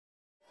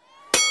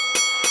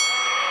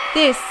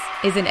This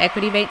is an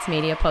Equity Mates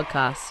Media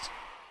podcast.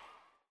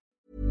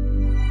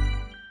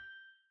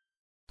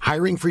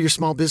 Hiring for your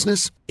small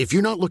business? If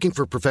you're not looking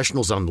for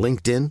professionals on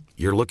LinkedIn,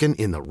 you're looking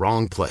in the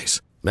wrong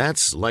place.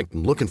 That's like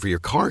looking for your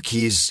car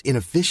keys in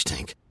a fish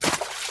tank.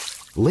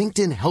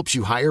 LinkedIn helps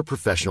you hire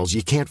professionals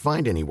you can't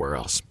find anywhere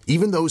else,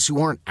 even those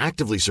who aren't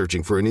actively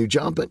searching for a new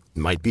job but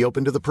might be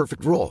open to the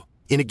perfect role.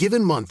 In a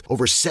given month,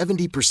 over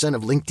 70%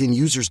 of LinkedIn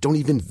users don't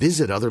even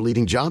visit other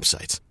leading job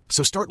sites.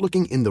 So start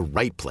looking in the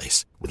right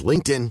place. With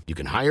LinkedIn, you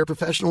can hire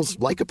professionals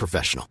like a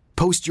professional.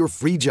 Post your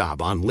free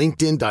job on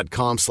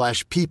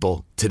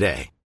linkedin.com/people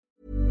today.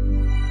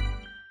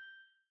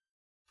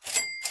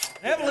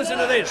 Have a listen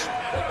to this.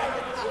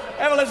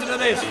 Have a listen to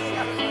this.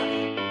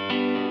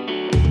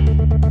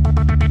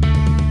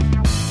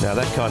 Now,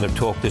 that kind of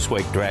talk this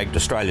week dragged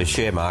Australia's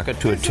share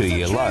market to a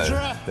two-year low.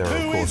 There are,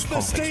 of course,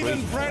 complex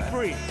reasons for that.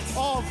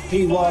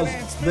 He was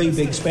the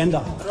big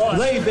spender.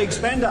 The big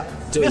spender.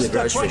 Doing the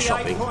grocery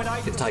shopping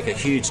can take a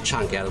huge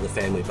chunk out of the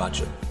family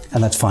budget.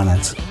 And that's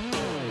finance.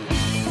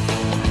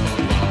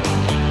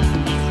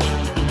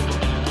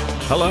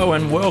 Hello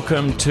and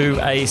welcome to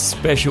a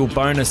special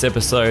bonus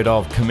episode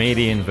of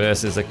Comedian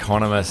versus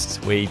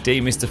Economist. We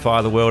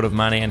demystify the world of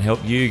money and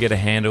help you get a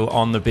handle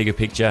on the bigger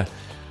picture.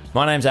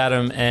 My name's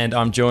Adam and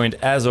I'm joined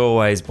as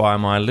always by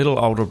my little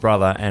older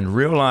brother and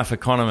real life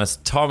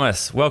economist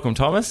Thomas. Welcome,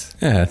 Thomas.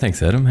 Yeah,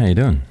 thanks Adam. How you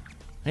doing?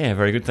 Yeah,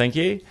 very good, thank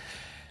you.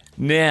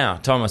 Now,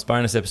 Thomas,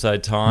 bonus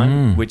episode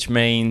time, which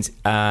means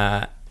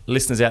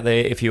listeners out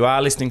there, if you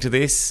are listening to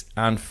this,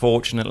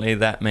 unfortunately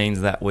that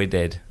means that we're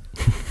dead.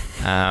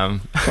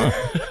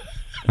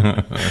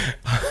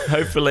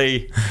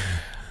 Hopefully,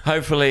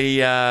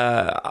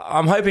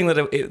 I'm hoping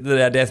that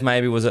our death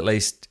maybe was at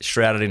least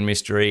shrouded in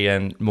mystery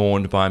and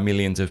mourned by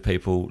millions of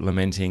people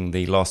lamenting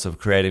the loss of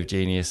creative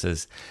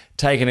geniuses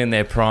taken in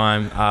their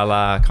prime, a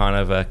la kind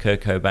of a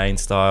Kurt Cobain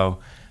style.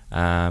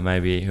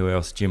 Maybe who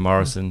else? Jim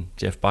Morrison,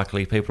 Jeff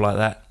Buckley, people like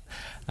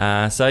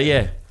that. So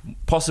yeah,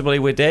 possibly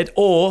we're dead,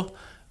 or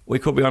we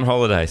could be on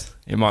holidays.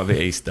 It might be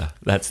Easter.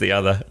 That's the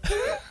other.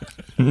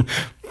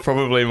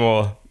 Probably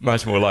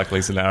much more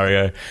likely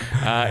scenario.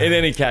 In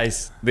any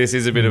case, this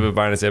is a bit of a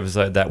bonus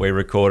episode that we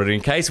recorded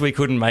in case we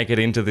couldn't make it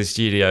into the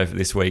studio for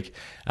this week,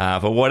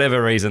 for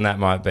whatever reason that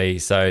might be.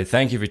 So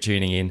thank you for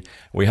tuning in.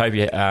 We hope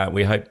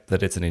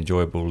that it's an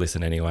enjoyable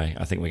listen anyway.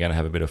 I think we're going to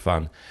have a bit of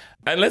fun,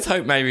 and let's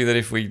hope maybe that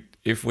if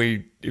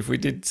we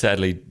did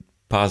sadly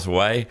pass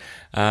away,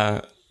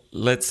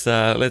 let's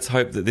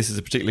hope that this is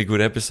a particularly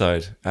good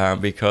episode,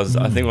 because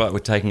I think we're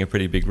taking a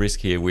pretty big risk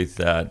here with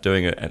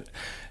doing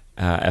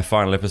our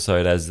final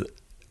episode as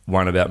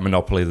one about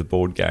Monopoly, the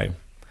board game.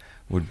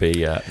 Would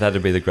be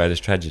that'd be the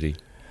greatest tragedy.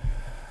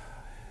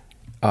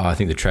 Oh, I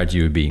think the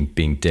tragedy would be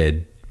being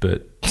dead,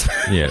 but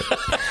yeah.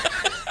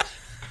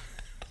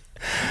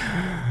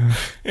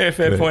 Yeah,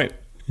 fair point.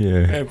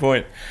 Yeah. Fair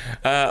point.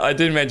 I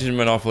did mention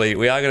Monopoly.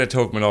 We are going to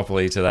talk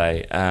Monopoly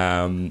today,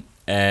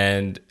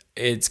 and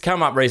it's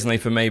come up recently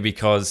for me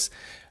because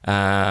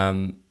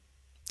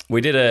we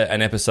did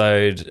an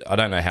episode, I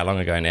don't know how long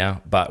ago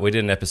now, but we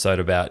did an episode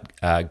about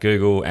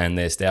Google and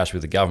their stoush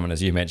with the government,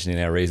 as you mentioned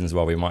in our reasons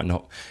why we might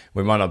not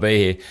be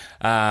here.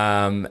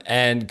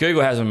 And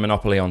Google has a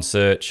monopoly on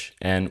search,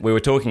 and we were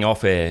talking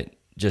off air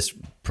just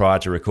prior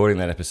to recording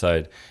that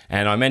episode,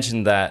 and I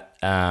mentioned that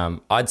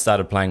I'd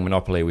started playing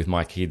Monopoly with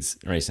my kids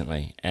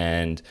recently,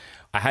 and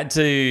I had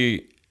to,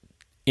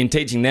 in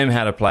teaching them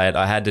how to play it,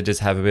 I had to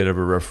just have a bit of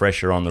a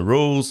refresher on the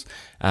rules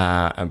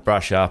and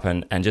brush up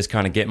and just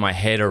kind of get my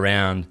head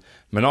around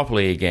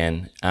Monopoly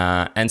again.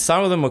 And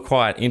some of them were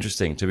quite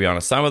interesting, to be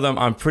honest. Some of them,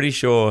 I'm pretty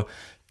sure,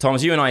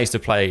 Thomas, you and I used to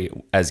play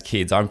as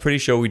kids. I'm pretty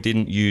sure we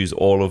didn't use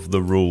all of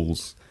the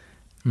rules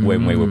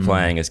when we were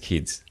playing as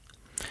kids.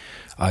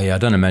 Oh yeah, I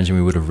don't imagine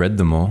we would have read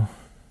them all.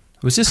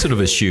 It was just sort of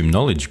assumed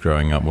knowledge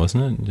growing up,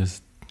 wasn't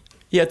it?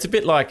 Yeah, it's a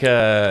bit like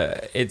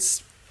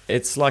it's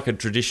like a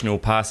traditional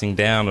passing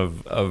down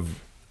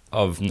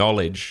of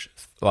knowledge.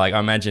 Like I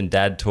imagine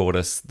Dad taught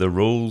us the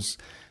rules.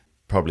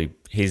 Probably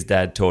his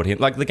dad taught him.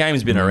 Like the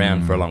game's been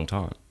around for a long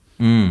time.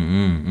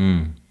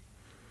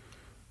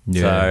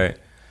 Yeah. So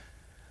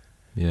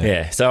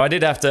yeah. So I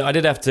did have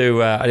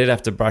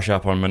to brush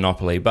up on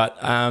Monopoly, but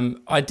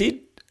it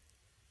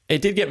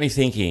did get me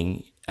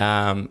thinking.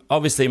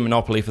 Obviously,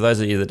 Monopoly, for those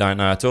of you that don't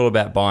know, it's all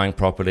about buying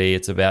property.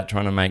 It's about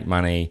trying to make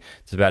money.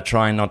 It's about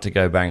trying not to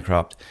go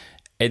bankrupt.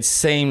 It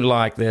seemed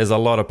like there's a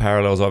lot of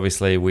parallels,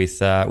 obviously, with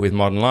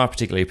modern life,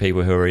 particularly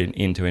people who are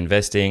into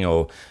investing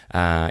or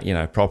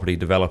property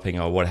developing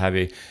or what have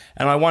you.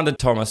 And I wondered,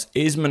 Thomas,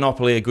 is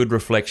Monopoly a good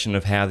reflection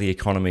of how the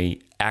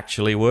economy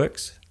actually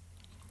works?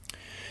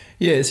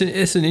 Yeah, it's an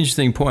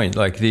interesting point.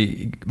 Like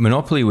the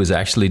Monopoly was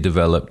actually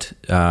developed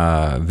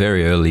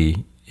very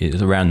early. It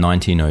was around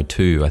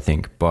 1902, I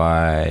think,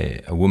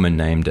 by a woman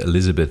named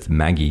Elizabeth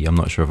Maggie. I'm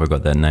not sure if I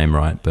got that name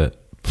right, but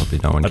probably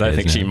no one cares. I don't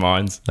think now. she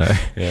minds. No.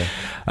 Yeah.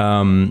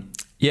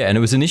 And it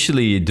was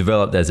initially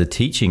developed as a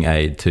teaching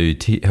aid to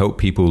help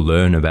people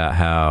learn about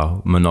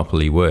how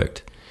Monopoly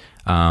worked.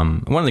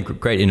 One of the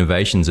great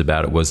innovations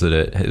about it was that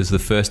it was the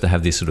first to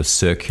have this sort of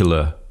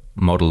circular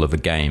model of a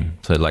game.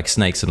 So like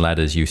Snakes and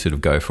Ladders, you sort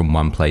of go from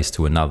one place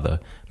to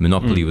another.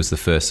 Monopoly was the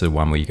first sort of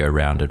one where you go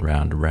round and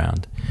round and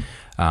round.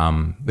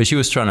 But she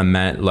was trying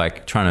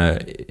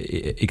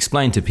to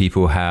explain to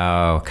people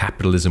how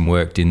capitalism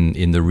worked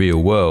in the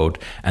real world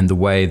and the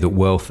way that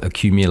wealth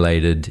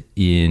accumulated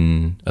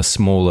in a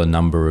smaller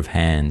number of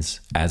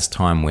hands as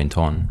time went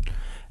on.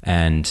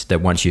 And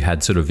that once you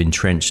had sort of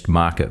entrenched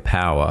market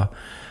power,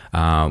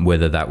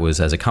 whether that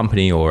was as a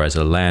company or as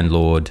a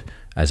landlord,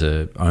 as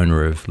a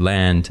owner of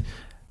land,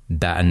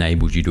 that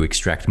enabled you to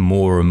extract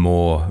more and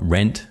more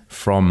rent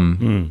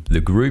from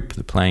the group,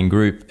 the playing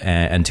group,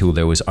 until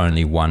there was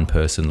only one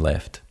person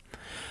left.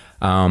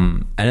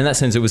 And in that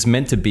sense, it was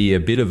meant to be a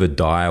bit of a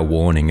dire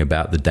warning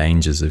about the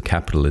dangers of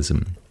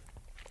capitalism.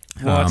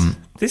 What?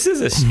 This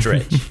is a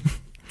stretch.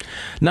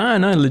 No,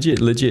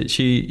 legit.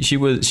 She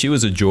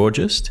was a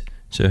Georgist.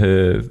 So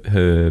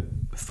her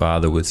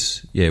father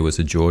was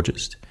a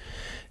Georgist.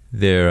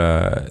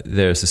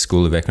 There's a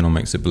school of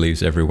economics that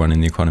believes everyone in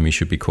the economy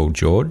should be called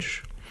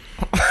George.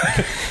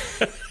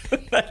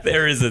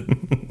 There isn't.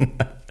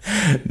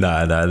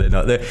 No, they're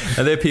not.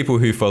 They're people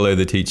who follow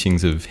the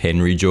teachings of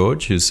Henry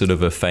George, who's sort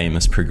of a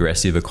famous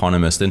progressive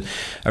economist. And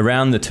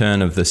around the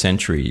turn of the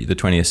century, the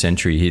 20th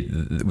century, he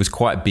was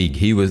quite big.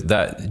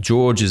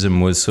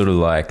 Georgism was sort of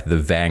like the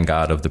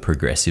vanguard of the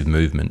progressive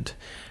movement.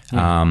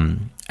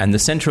 And the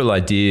central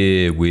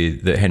idea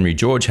that Henry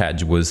George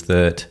had was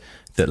that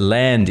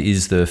land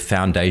is the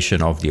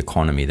foundation of the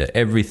economy, that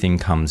everything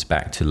comes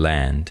back to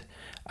land.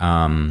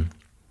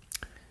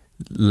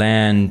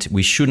 Land,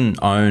 we shouldn't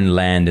own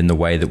land in the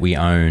way that we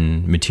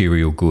own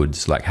material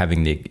goods, like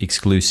having the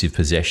exclusive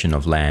possession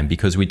of land,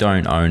 because we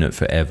don't own it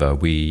forever.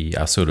 We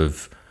are sort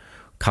of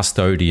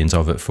custodians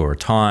of it for a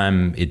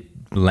time.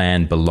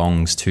 Land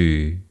belongs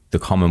to the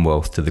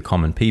Commonwealth, to the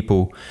common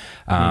people.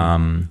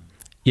 And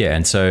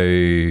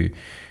so...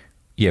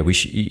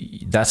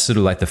 that's sort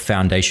of like the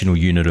foundational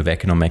unit of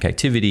economic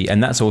activity,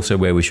 and that's also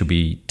where we should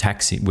be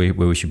taxing, where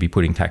we should be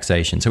putting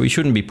taxation. So we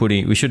shouldn't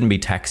be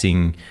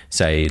taxing,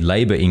 say,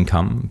 labor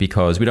income,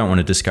 because we don't want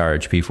to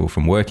discourage people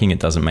from working. It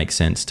doesn't make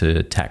sense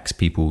to tax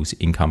people's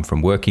income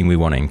from working. We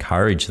want to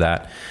encourage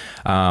that,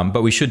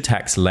 but we should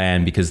tax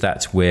land because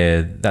that's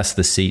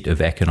the seat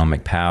of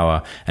economic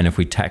power, and if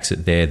we tax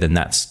it there, then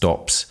that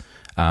stops,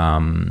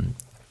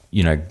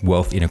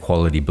 wealth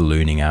inequality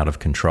ballooning out of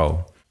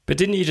control. But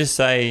didn't you just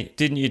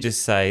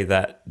say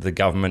that the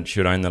government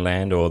should own the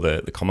land, or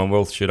the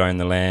Commonwealth should own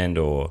the land,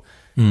 or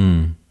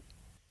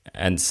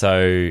and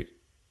so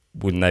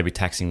wouldn't they be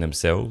taxing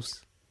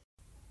themselves?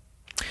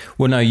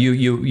 Well, no,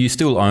 you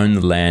still own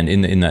the land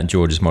in that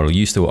George's model.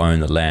 You still own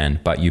the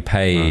land, but you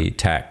pay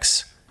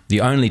tax. The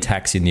only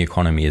tax in the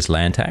economy is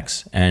land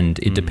tax, and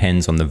it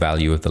depends on the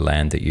value of the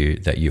land that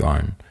you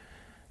own.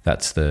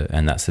 That's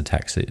the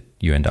tax that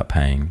you end up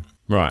paying.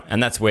 Right,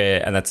 and that's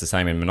the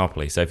same in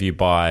Monopoly. So if you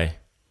buy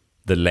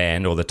the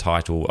land or the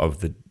title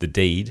of the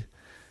deed,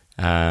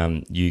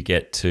 you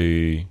get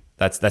to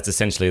that's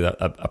essentially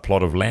a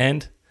plot of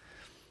land,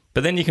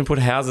 but then you can put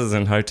houses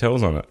and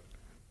hotels on it.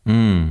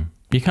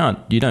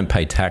 You don't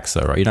pay tax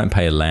though, right? You don't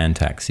pay a land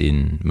tax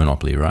in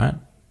Monopoly, right?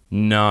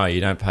 No,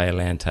 you don't pay a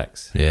land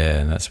tax.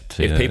 Yeah,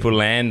 if people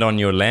land on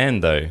your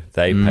land though,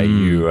 they pay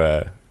you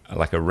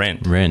like a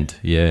rent.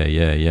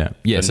 Yeah.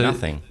 For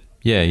nothing.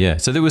 Yeah.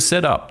 So they were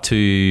set up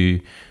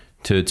to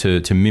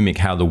mimic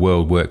how the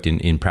world worked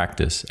in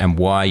practice, and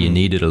why you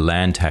needed a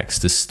land tax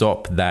to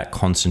stop that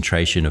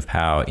concentration of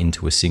power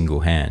into a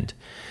single hand.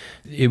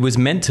 It was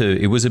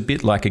a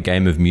bit like a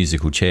game of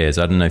musical chairs.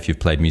 I don't know if you've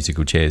played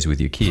musical chairs with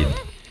your kid,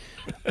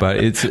 but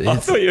it's I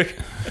thought you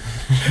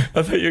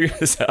were going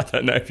to say, I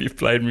don't know if you've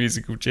played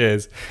musical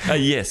chairs.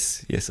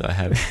 Yes, I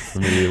have.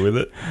 Familiar with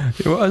it.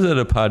 I was at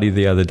a party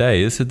the other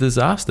day. It's a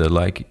disaster.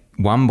 Like,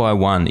 one by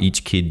one,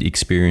 each kid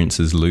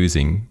experiences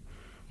losing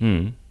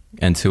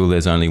until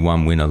there's only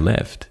one winner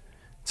left.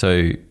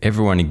 So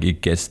everyone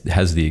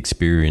has the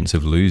experience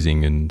of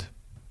losing and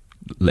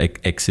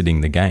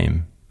exiting the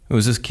game. It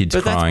was just kids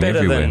crying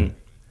everywhere.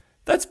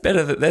 That's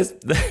better than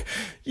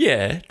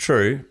yeah,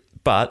 true.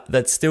 But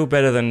that's still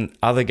better than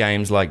other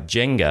games like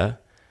Jenga,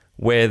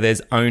 where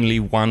there's only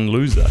one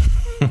loser.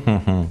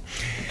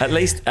 At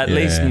least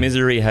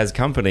misery has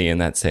company in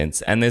that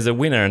sense, and there's a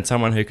winner and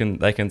someone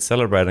they can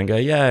celebrate and go,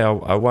 yeah,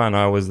 I won.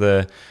 I was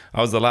the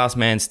last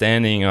man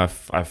standing. I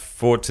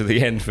fought to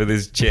the end for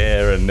this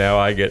chair, and now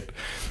I get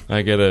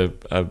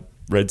a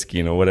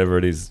Redskin or whatever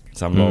it is,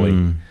 some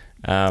lolly.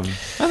 I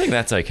think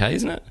that's okay,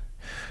 isn't it?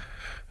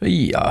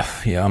 Yeah.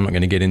 I'm not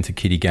going to get into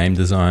kiddie game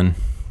design.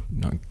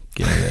 Not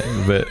getting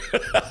there, but.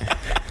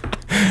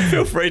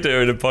 Feel free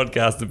to do a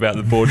podcast about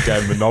the board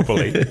game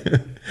Monopoly.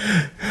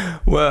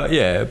 Well,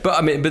 yeah, but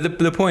I mean, but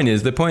the point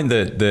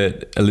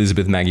that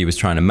Elizabeth Maggie was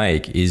trying to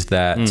make is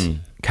that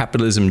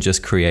capitalism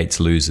just creates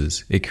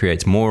losers. It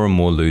creates more and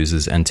more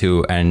losers and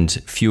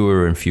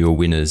fewer and fewer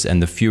winners,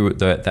 and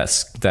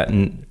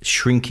that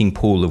shrinking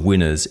pool of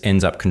winners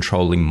ends up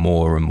controlling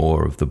more and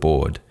more of the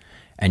board.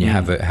 and you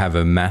have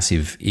a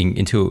massive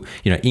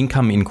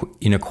income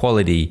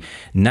inequality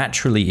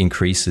naturally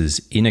increases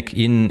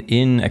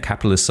in a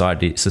capitalist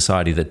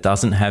society that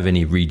doesn't have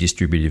any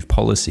redistributive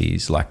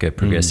policies like a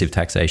progressive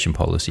taxation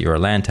policy or a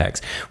land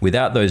tax.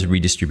 Without those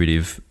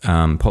redistributive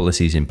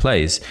policies in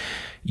place,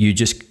 you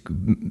just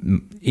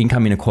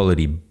income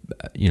inequality,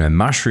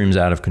 mushrooms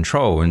out of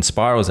control and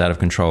spirals out of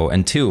control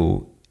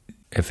until,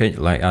 I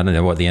don't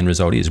know what the end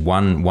result is.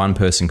 One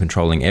person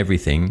controlling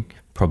everything,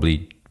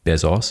 probably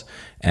Bezos,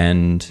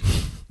 and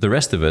the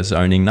rest of us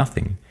owning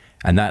nothing.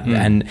 And that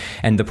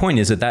and the point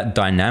is that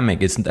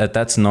dynamic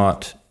that's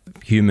not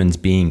humans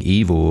being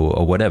evil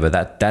or whatever.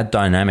 That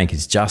dynamic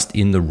is just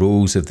in the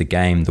rules of the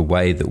game, the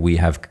way that we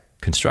have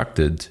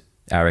constructed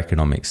our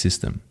economic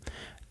system.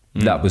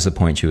 That was the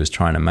point she was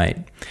trying to make.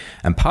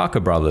 And Parker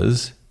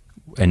Brothers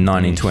in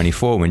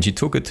 1924, when she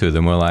took it to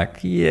them, were like,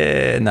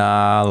 yeah,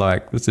 nah,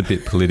 like it's a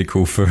bit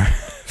political for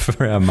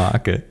our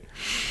market.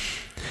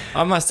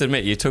 I must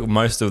admit, you took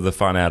most of the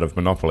fun out of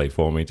Monopoly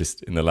for me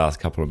just in the last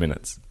couple of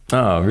minutes.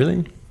 Oh,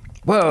 really?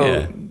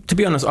 Well, to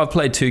be honest, I've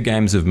played 2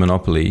 games of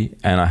Monopoly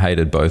and I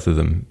hated both of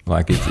them.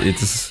 Like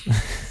it's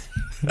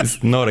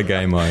it's not a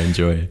game I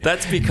enjoy.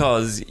 That's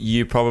because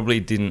you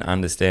probably didn't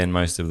understand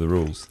most of the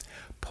rules.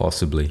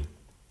 Possibly.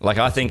 Like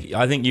I think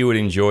you would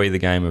enjoy the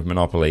game of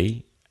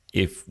Monopoly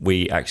if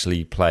we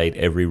actually played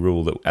every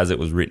rule that as it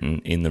was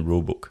written in the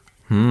rule book.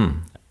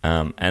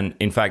 And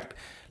in fact,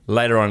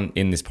 later on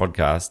in this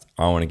podcast,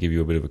 I want to give you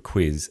a bit of a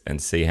quiz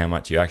and see how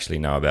much you actually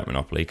know about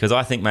Monopoly, because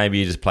I think maybe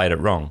you just played it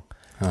wrong.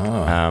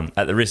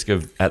 At the risk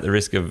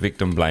of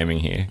victim blaming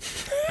here,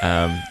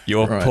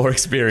 your poor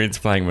experience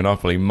playing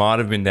Monopoly might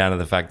have been down to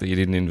the fact that you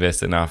didn't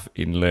invest enough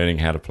in learning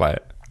how to play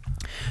it.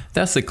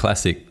 That's the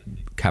classic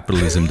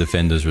capitalism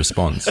defender's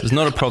response. It's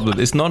not a problem.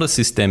 It's not a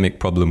systemic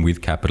problem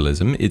with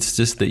capitalism. It's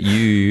just that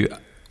you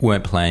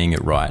weren't playing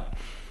it right.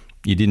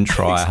 You didn't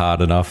try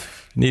hard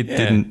enough. You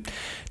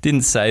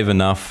didn't save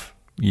enough.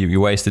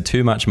 You wasted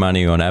too much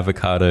money on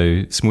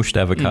smushed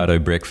avocado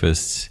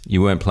breakfasts.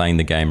 You weren't playing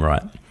the game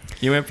right.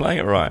 You weren't playing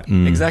it right.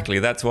 Exactly.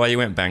 That's why you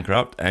went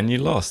bankrupt and you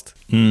lost.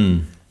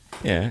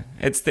 Yeah.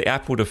 It's the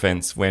Apple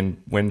defense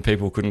when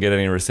people couldn't get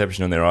any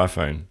reception on their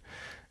iPhone.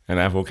 And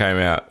Apple came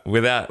out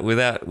with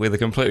a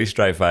completely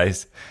straight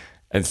face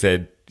and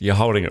said, "You're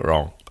holding it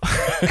wrong."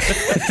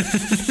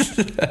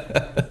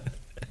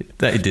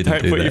 They didn't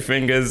Don't do put that. your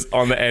fingers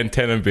on the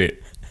antenna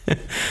bit. Did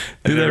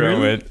they really?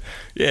 Went,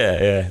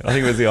 yeah. I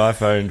think it was the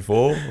iPhone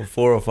 4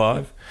 or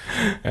 5.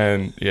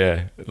 And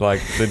yeah,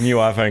 like the new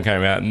iPhone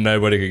came out and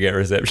nobody could get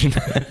reception.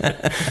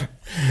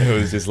 It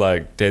was just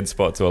like dead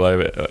spots all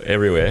over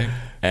everywhere.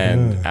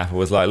 And Apple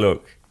was like,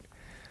 "Look,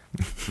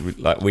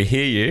 we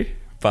hear you,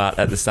 but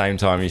at the same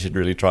time, you should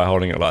really try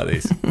holding it like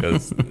this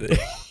because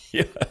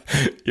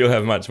you'll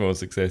have much more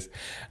success."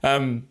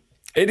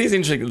 It is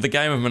interesting. The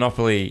game of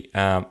Monopoly,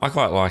 I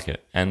quite like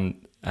it, and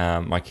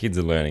my kids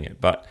are learning it.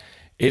 But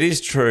it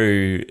is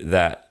true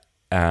that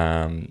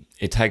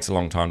it takes a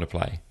long time to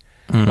play.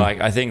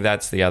 Like I think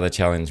that's the other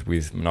challenge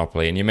with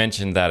Monopoly. And you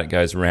mentioned that it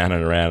goes round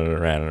and around and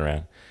around and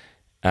around.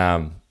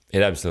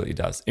 It absolutely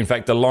does. In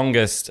fact, I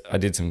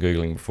did some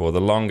Googling before,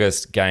 the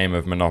longest game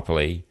of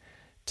Monopoly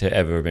to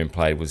ever have been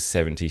played was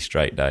 70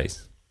 straight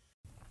days.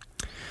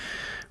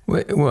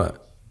 Wait,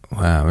 what?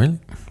 Wow, really?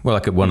 Well,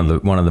 like at one of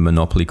the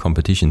Monopoly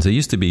competitions, there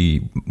used to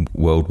be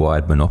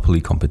worldwide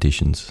Monopoly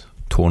competitions,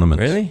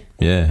 tournaments. Really?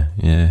 Yeah.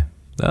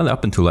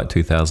 Up until like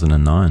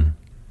 2009.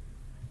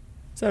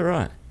 Is that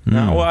right?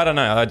 No, well, I don't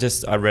know.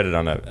 I read it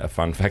on a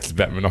fun fact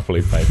about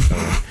Monopoly page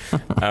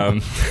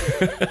somewhere.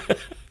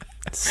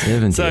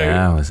 70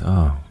 hours.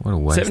 Oh, what a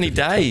waste. 70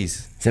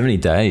 days. 70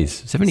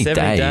 days. 70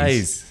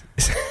 days.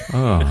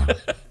 Oh.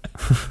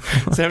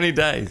 70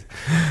 days.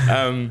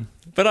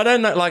 But I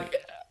don't know,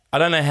 I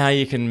don't know how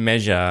you can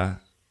measure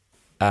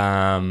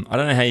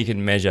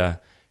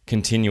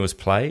continuous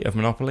play of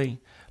Monopoly.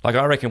 Like,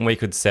 I reckon we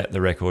could set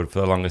the record for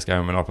the longest game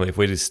of Monopoly if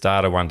we just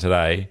started one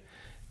today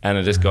and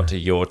it just got to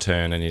your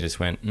turn and you just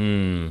went,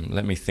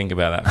 let me think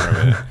about that for a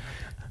minute.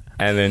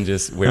 And then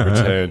we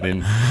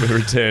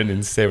returned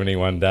in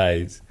 71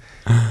 days.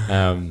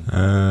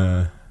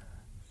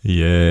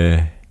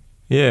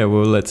 Yeah,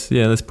 well,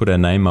 let's put our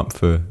name up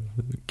for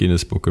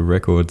Guinness Book of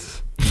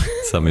Records.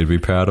 Something to be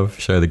proud of.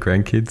 Show the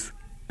grandkids.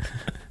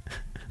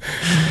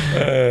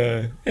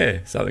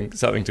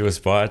 Something to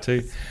aspire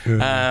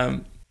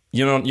to.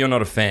 You're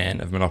not a fan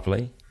of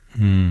Monopoly,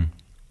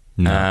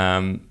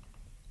 No.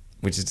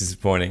 which is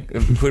disappointing.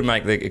 It could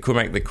make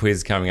the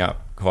quiz coming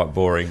up quite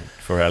boring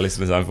for our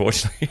listeners,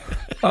 unfortunately.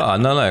 Oh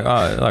no!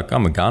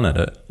 I'm a gun at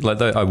it.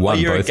 Like I won.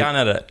 You're both a gun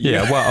at it.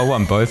 Yeah, I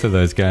won both of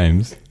those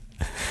games.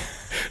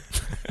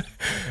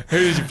 Who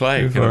did you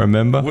play? If I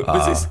remember.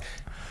 Was this?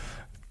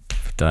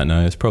 Don't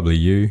know. It's probably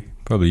you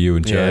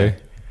and Joe. Yeah.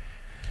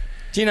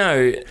 Do you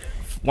know,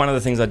 one of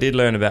the things I did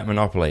learn about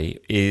Monopoly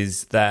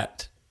is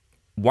that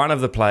one of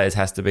the players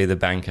has to be the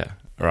banker,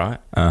 right?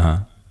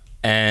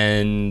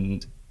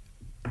 And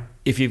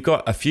if you've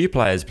got a few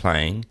players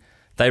playing,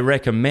 they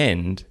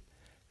recommend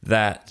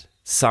that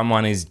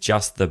someone is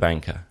just the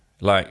banker.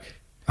 Like,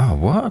 oh,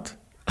 what?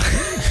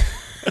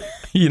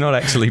 You're not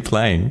actually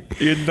playing.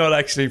 You're not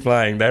actually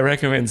playing. They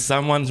recommend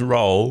someone's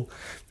role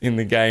in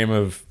the game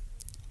of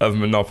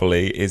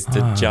Monopoly is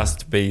to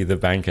just be the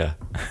banker.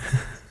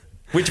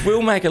 Which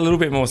will make a little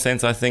bit more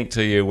sense, I think,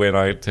 to you when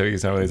I tell you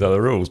some of these other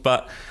rules.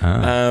 But you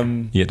have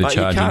to but charge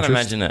you can't interest?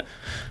 imagine it.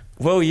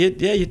 Well, you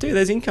do.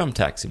 There's income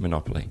tax in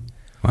Monopoly.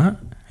 What?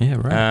 Yeah,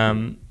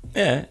 right.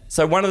 Yeah.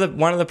 So one of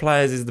the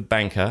players is the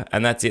banker,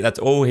 and that's it. That's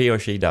all he or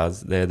she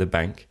does. They're the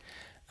bank.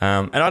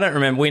 And I don't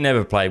remember. We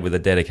never played with a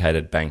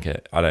dedicated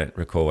banker. I don't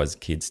recall as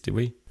kids, did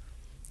we?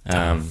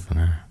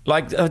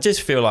 Like I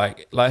just feel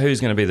like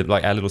who's going to be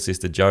our little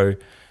sister Jo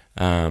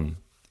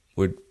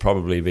would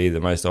probably be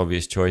the most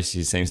obvious choice.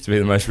 She seems to be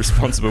the most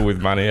responsible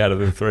with money out of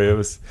the three of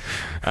us.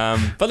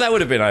 But that would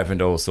have been open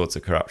to all sorts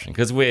of corruption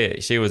because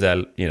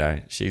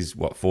she's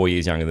 4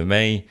 years younger than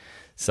me.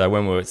 So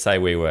when we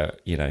were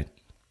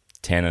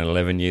 10 and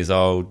 11 years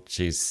old,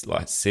 she's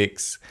like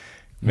 6.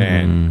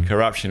 Man,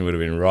 corruption would have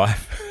been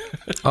rife.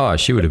 Oh,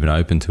 she would have been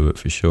open to it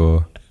for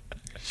sure.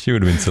 She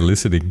would have been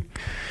soliciting.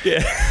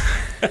 Yeah.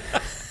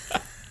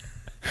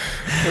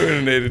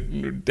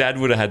 Dad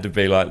would have had to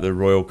be like the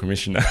Royal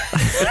Commissioner.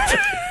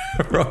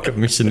 Royal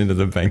Commission into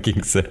the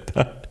banking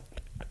sector.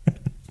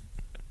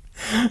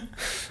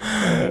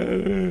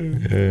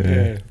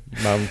 Yeah.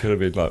 Mum could have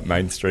been like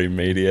mainstream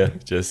media,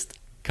 just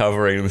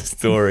covering the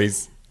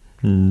stories.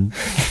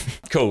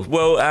 Cool.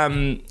 Well,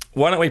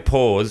 why don't we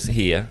pause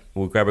here?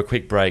 We'll grab a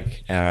quick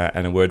break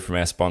and a word from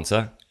our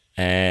sponsor,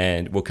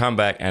 and we'll come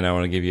back and I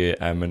want to give you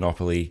a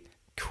Monopoly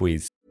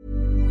quiz.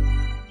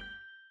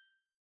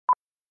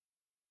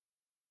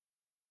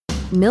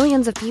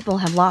 Millions of people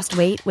have lost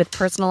weight with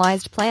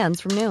personalized plans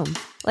from Noom.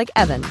 Like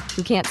Evan,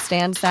 who can't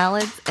stand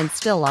salads and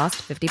still lost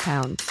 50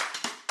 pounds.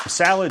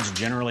 Salads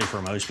generally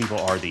for most people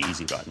are the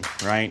easy button,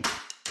 right?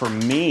 For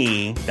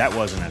me, that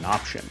wasn't an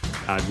option.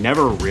 I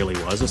never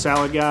really was a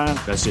salad guy.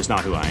 That's just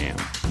not who I am.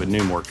 But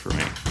Noom worked for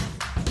me.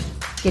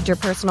 Get your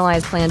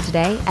personalized plan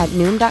today at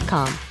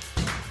Noom.com.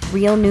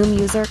 Real Noom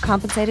user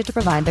compensated to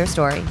provide their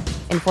story.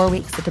 In 4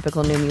 weeks, the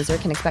typical Noom user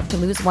can expect to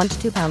lose 1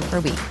 to 2 pounds per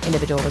week.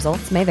 Individual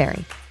results may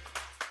vary.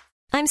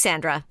 I'm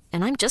Sandra,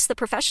 and I'm just the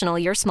professional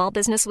your small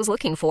business was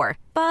looking for.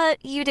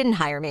 But you didn't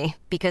hire me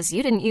because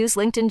you didn't use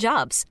LinkedIn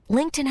Jobs.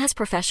 LinkedIn has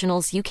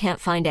professionals you can't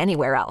find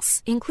anywhere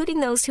else,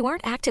 including those who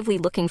aren't actively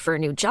looking for a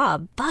new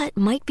job, but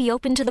might be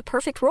open to the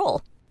perfect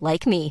role,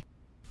 like me.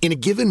 In a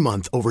given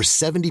month, over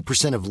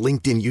 70% of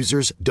LinkedIn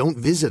users don't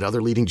visit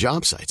other leading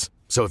job sites.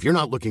 So if you're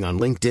not looking on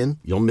LinkedIn,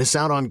 you'll miss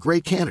out on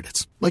great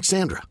candidates like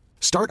Sandra.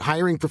 Start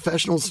hiring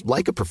professionals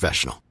like a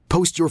professional.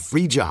 Post your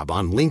free job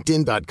on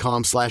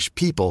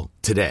linkedin.com/people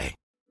today.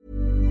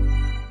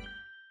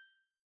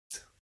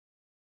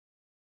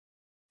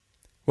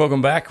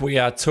 Welcome back. We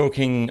are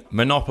talking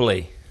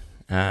Monopoly,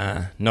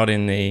 not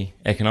in the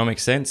economic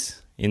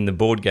sense, in the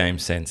board game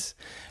sense.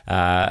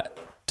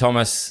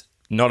 Thomas,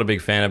 not a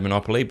big fan of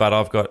Monopoly, but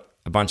I've got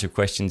a bunch of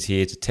questions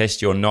here to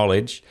test your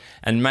knowledge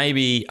and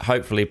maybe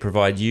hopefully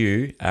provide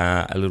you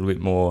a little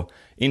bit more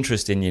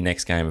interest in your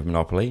next game of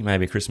Monopoly.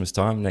 Maybe Christmas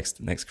time,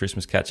 next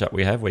Christmas catch up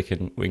we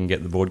can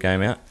get the board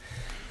game out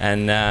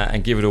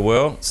and give it a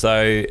whirl.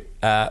 So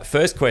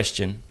first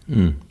question.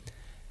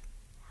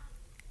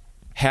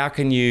 How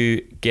can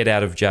you get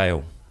out of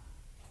jail?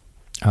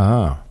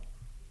 So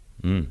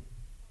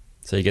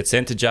you get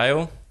sent to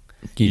jail.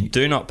 You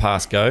do not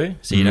pass go,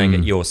 so you don't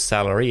get your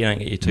salary. You don't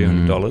get your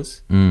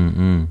 $200.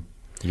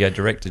 You go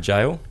direct to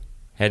jail.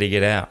 How do you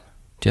get out?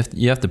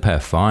 You have to pay a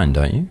fine,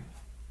 don't you?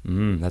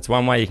 That's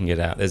one way you can get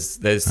out.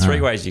 There's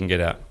 3 ways you can get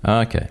out.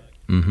 Okay.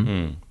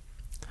 Can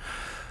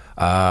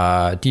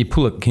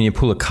you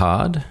pull a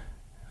card?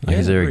 Like,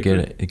 is there a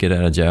get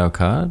out of jail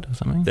card or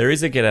something? There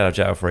is a get out of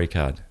jail free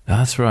card.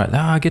 That's right.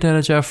 Get out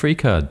of jail free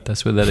card.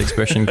 That's where that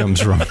expression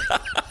comes from.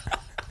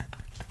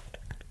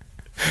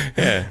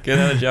 Yeah, get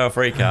out of jail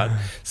free card.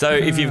 So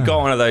if you've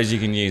got one of those, you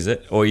can use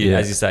it. Or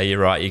as you say,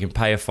 you're right, you can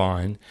pay a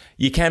fine.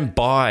 You can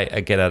buy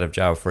a get out of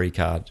jail free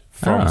card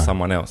from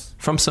someone else.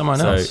 From someone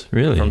else,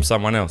 really? From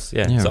someone else,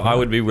 yeah. So right. I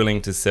would be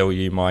willing to sell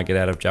you my get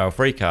out of jail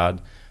free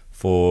card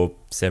for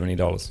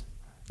 $70.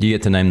 Do you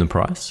get to name the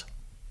price?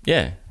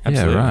 Yeah,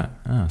 absolutely. Yeah, right.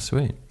 Oh,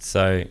 sweet.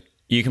 So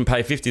you can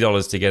pay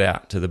 $50 to get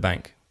out to the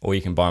bank, or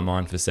you can buy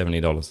mine for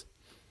 $70.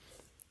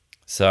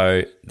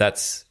 So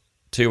that's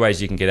 2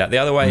 ways you can get out. The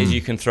other way is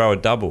you can throw a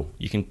double.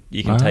 You can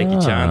take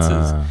your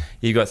chances.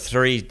 You've got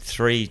three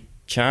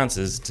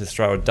chances to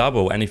throw a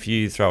double, and if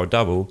you throw a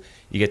double,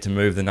 you get to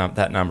move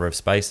that number of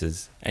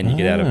spaces, and you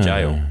get out of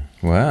jail.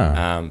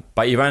 Wow!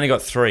 But you've only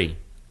got 3.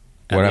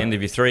 At the end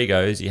of your 3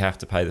 goes, you have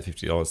to pay the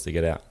 $50 to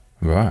get out.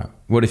 Right.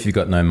 What if you've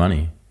got no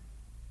money?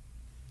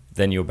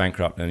 Then you're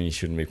bankrupt and you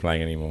shouldn't be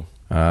playing anymore.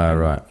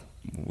 Right.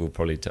 We'll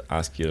probably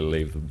ask you to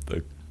leave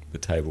the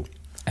table.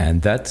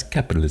 And that's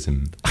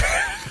capitalism.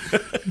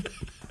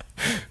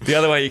 The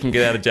other way you can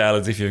get out of jail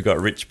is if you've got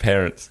rich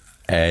parents.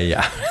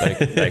 Yeah.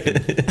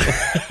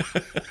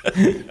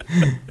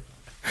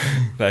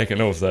 They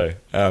can also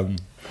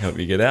help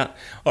you get out.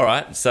 All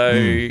right.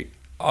 So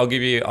I'll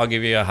give you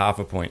a half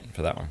a point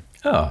for that one.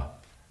 Oh.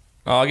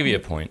 I'll give you a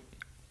point.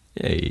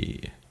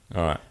 Yay.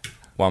 All right.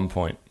 1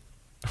 point.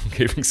 I'm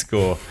keeping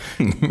score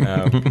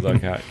because I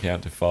can't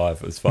count to 5.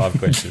 It was 5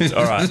 questions.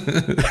 All right.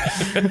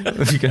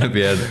 If you're going to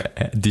be able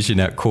to dishing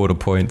out quarter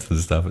points and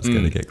stuff, it's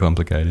going to get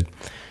complicated.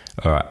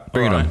 All right,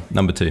 bring it on.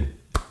 Number 2.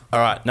 All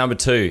right, number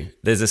 2.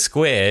 There's a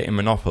square in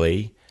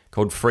Monopoly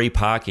called free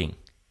parking.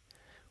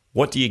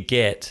 What do you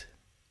get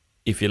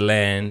if you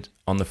land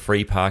on the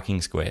free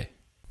parking square?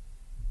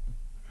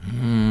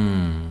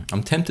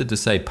 I'm tempted to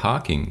say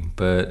parking,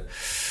 but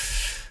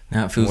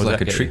now it feels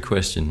like a trick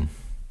question.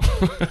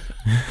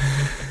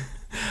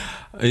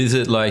 Is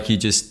it like you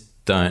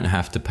just don't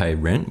have to pay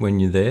rent when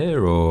you're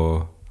there,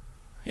 or?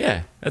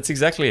 Yeah, that's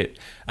exactly it.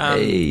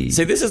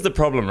 See, this is the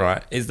problem,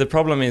 right? The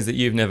problem is that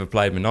you've never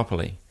played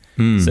Monopoly.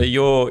 So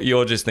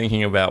you're just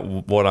thinking about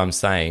what I'm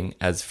saying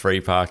as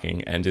free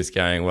parking and just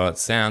going, well, it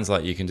sounds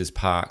like you can just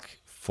park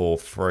for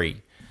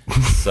free.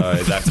 So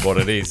that's what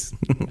it is.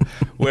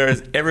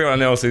 Whereas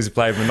everyone else who's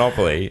played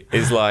Monopoly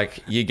is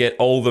like, you get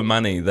all the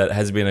money that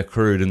has been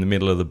accrued in the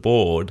middle of the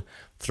board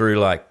through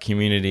like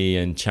community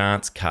and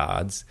chance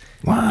cards.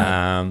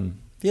 Wow.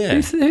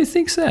 Yeah. Who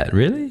thinks that?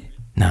 Really?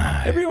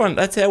 No. Everyone.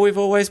 That's how we've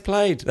always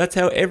played. That's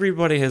how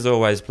everybody has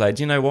always played.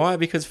 Do you know why?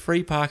 Because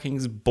free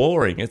parking's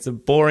boring. It's a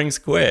boring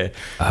square.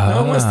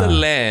 No one wants to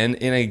land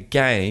in a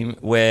game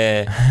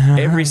where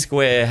every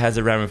square has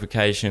a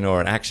ramification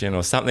or an action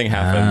or something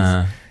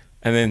happens.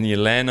 And then you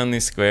land on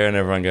this square and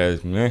everyone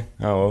goes, meh,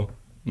 oh well,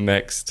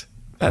 next.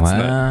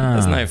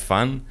 That's no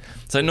fun.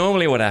 So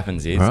normally what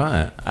happens is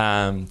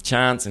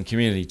chance and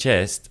community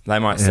chest, they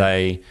might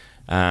say,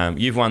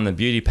 you've won the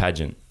beauty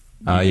pageant.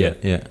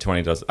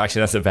 $20.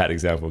 Actually, that's a bad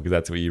example because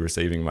that's where you're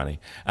receiving money.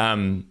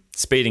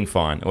 Speeding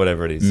fine or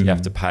whatever it is, you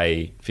have to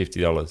pay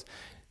 $50.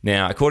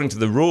 Now, according to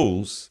the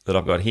rules that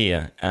I've got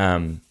here,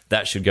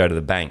 that should go to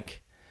the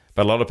bank.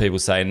 But a lot of people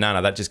say,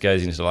 no, that just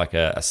goes into like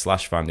a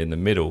slush fund in the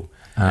middle.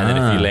 And then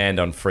if you land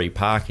on free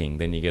parking,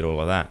 then you get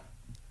all of that.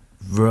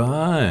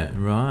 Right.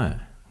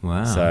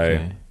 Wow.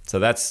 So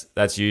that's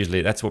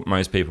what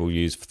most people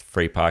use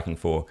free parking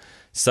for.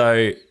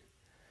 So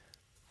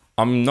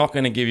I'm not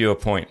going to give you a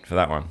point for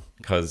that one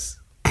because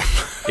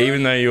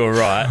even though you were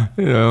right,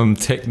 I'm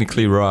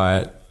technically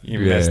right. You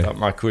messed up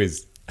my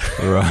quiz.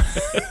 Right.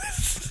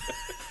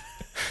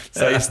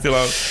 So you're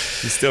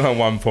still on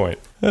 1 point.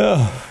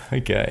 Oh,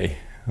 okay.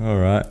 All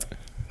right.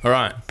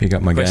 Pick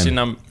up my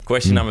game.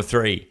 Question number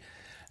 3.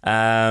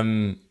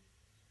 There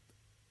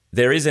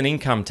is an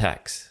income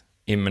tax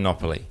in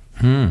Monopoly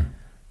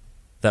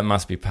that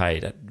must be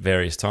paid at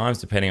various times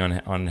depending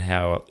on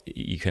how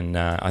you can.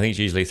 I think it's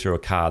usually through a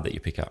card that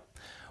you pick up.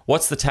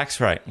 What's the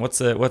tax rate? What's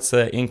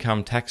the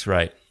income tax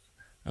rate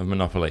of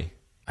Monopoly?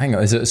 Hang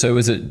on.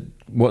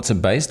 What's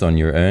it based on?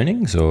 Your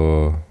earnings,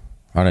 or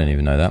I don't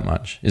even know that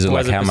much. Is it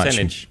like how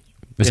much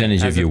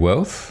percentage of your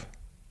wealth,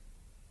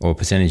 or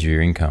percentage of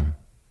your income?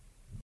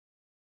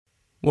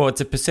 Well,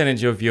 it's a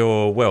percentage of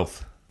your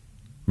wealth.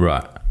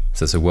 Right.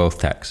 So it's a wealth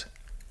tax.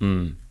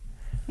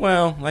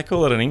 Well, they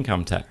call it an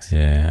income tax.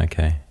 Yeah.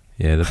 Okay.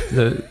 Yeah.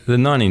 The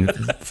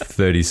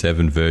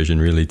 1937 version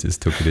really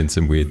just took it in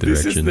some weird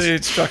directions. This is the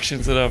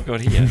instructions that I've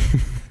got here.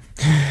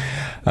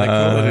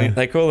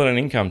 They call it an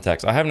income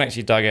tax. I haven't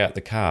actually dug out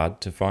the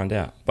card to find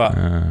out. But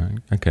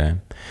okay,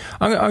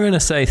 I'm going to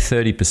say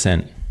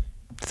 30%,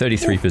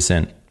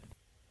 33%.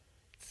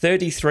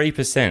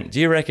 33%. Do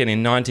you reckon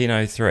in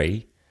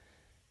 1903,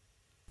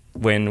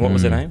 when what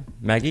was her name?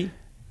 Maggie.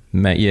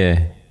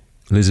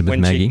 Elizabeth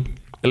Maggie.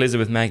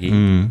 Elizabeth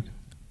Maggie,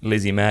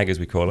 Lizzie Mag as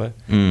we call her.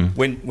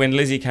 When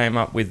Lizzie came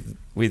up with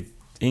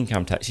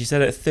income tax, she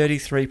said at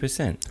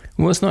 33%.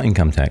 Well, it's not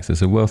income tax;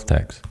 it's a wealth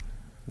tax.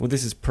 Well,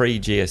 this is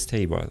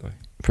pre-GST, by the way.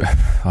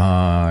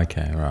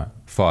 Okay, right.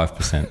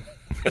 5%.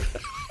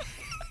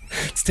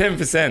 It's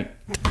 10%.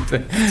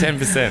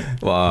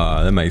 10%.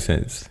 Wow, that makes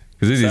sense.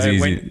 Because this is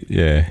easy.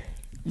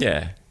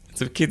 Yeah.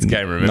 It's a kid's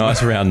game, remember?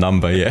 Nice round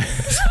number, yeah.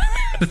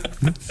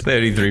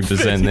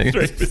 33%.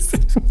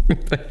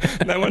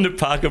 33%. No wonder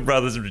Parker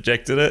Brothers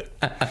rejected it.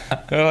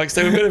 They're like,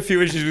 so we've got a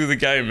few issues with the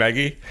game,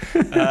 Maggie.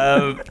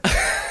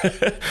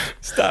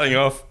 Starting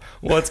off,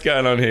 what's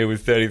going on here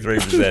with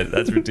 33%?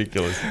 That's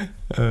ridiculous.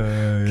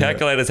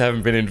 Calculators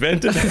haven't been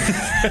invented.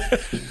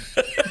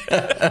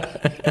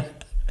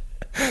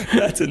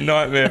 That's a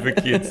nightmare for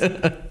kids.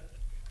 10%.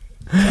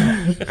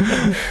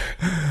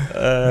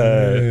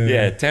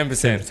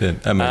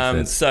 10%. That makes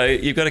sense. So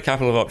you've got a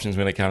couple of options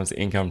when it comes to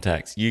income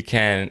tax. You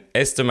can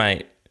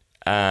estimate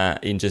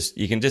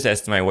you can just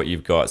estimate what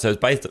you've got. So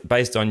it's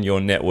based on your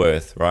net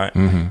worth, right?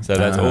 So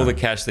that's all the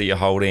cash that you're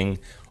holding,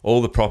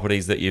 all the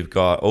properties that you've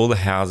got, all the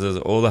houses,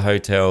 all the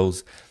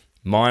hotels,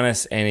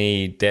 minus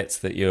any debts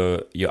that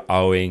you're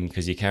owing,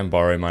 because you can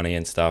borrow money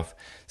and stuff.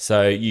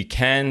 So you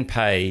can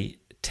pay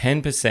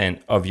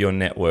 10% of your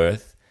net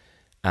worth,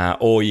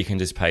 or you can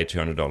just pay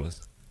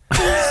 $200.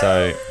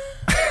 So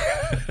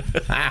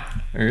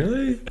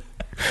really?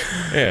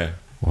 Yeah.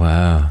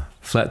 Wow.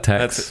 Flat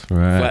tax.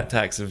 Right. Flat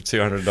tax of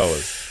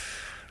 $200.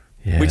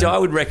 Yeah. Which I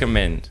would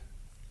recommend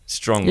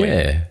strongly.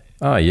 Yeah.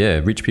 Oh, yeah.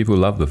 Rich people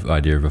love the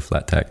idea of a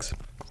flat tax.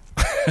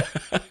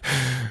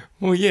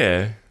 Well,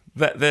 yeah.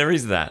 There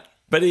is that.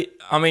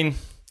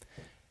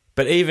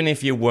 But even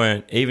if you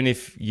weren't, even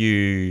if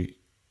you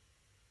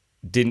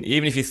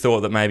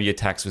thought that maybe your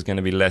tax was going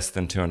to be less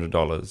than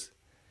 $200,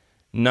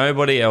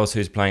 nobody else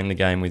who's playing the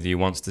game with you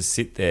wants to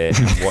sit there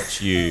and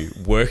watch you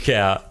work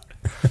out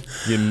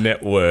your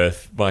net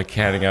worth by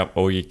counting up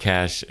all your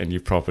cash and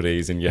your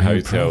properties and your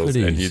hotels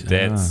and your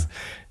debts.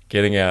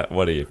 Getting out,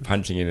 what are you,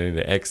 punching it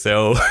into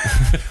Excel?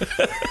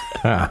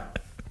 So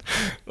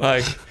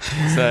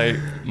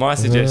my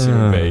suggestion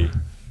would be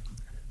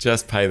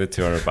just pay the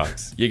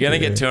 $200. You're going to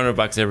get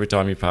 $200 every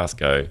time you pass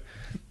go.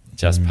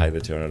 Just pay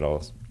the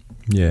 $200.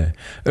 Yeah.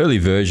 Early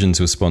versions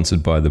were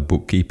sponsored by the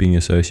Bookkeeping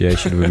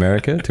Association of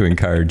America to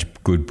encourage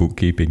good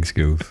bookkeeping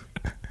skills.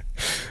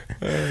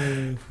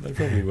 They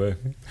probably were.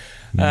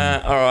 All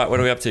right, what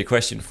are we up to?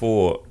 Question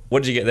 4.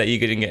 What did you get that? You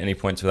didn't get any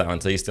points for that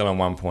one, so you're still on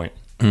 1 point.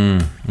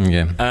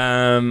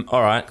 Yeah.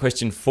 All right,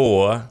 question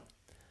 4.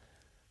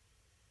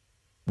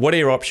 What are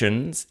your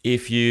options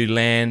if you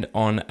land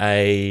on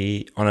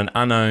an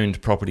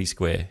unowned property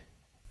square?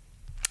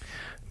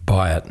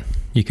 Buy it.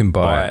 You can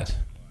buy it.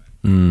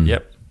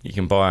 Yep, you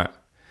can buy it.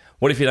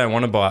 What if you don't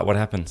want to buy it? What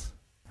happens?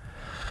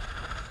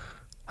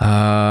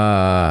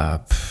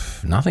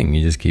 Nothing.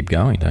 You just keep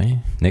going, don't you?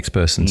 Next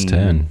person's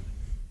turn.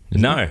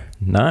 No.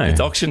 It's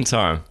auction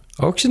time.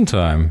 Auction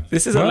time.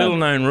 This is a little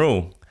known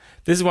rule.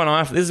 This is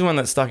one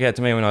that stuck out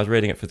to me when I was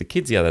reading it for the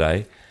kids the other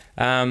day.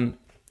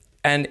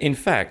 And in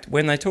fact,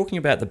 when they're talking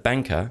about the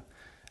banker,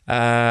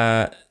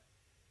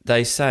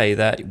 they say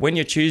that when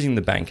you're choosing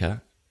the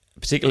banker,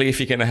 particularly if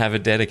you're going to have a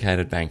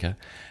dedicated banker,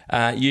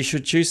 you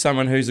should choose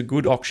someone who's a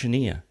good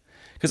auctioneer.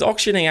 Because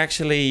auctioning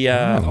actually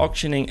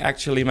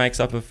makes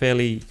up a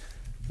fairly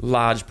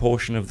large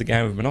portion of the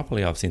game of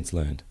Monopoly, I've since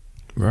learned.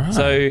 Right.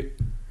 So,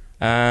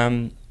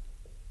 so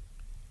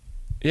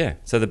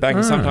the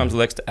banker sometimes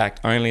elects to act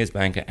only as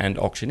banker and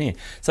auctioneer.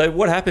 So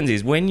what happens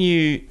is when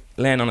you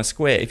land on a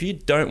square, if you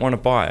don't want to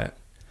buy it,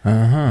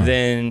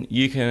 then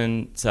you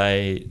can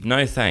say,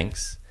 no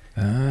thanks.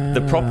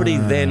 The property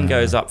then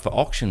goes up for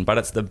auction, but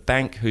it's the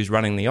bank who's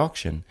running the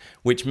auction,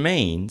 which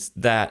means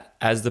that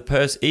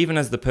even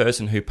as the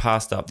person who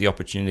passed up the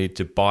opportunity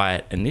to buy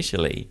it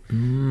initially,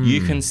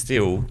 you can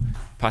still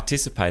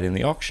participate in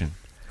the auction.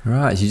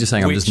 Right, so you're just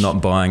saying I'm just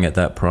not buying at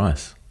that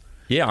price.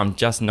 Yeah, I'm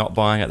just not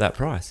buying at that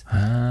price.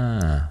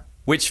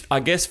 Which I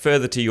guess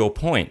further to your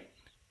point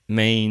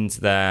means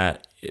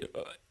that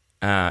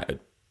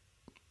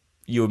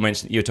you were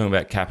talking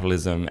about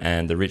capitalism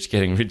and the rich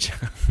getting richer.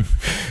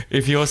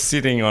 If you're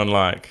sitting on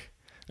like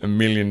 $1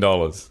 million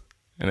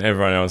and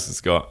everyone else has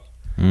got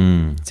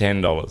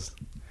 $10,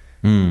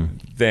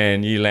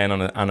 then you land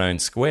on an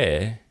unowned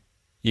square,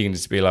 you can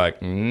just be like,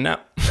 no.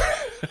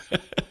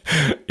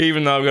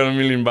 Even though I've got $1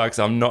 million,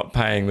 I'm not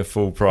paying the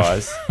full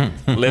price.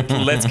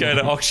 Let's go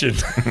to auction.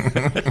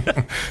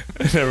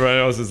 And everyone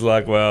else is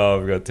like, well,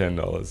 I've got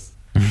 $10.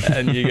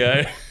 And you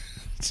go,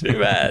 too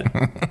bad.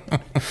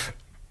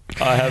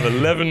 I have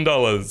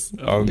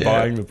 $11 on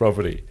buying the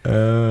property.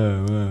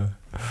 Wow.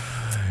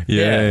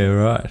 Yeah,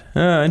 right.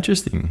 Oh,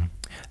 interesting.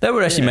 That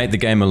would actually make the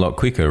game a lot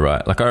quicker,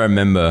 right? Like I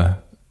remember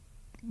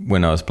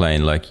when I was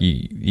playing, like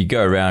you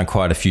go around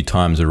quite a few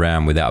times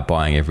around without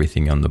buying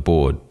everything on the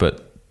board,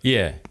 but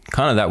yeah,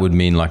 kind of that would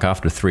mean like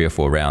after 3 or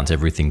 4 rounds,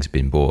 everything's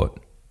been bought,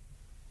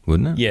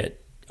 wouldn't it? Yeah.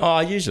 Oh,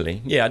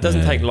 usually. Yeah, it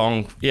doesn't take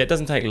long. Yeah, it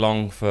doesn't take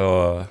long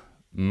for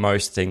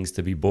most things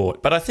to be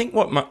bought. But I think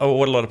what a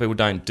lot of people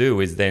don't do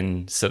is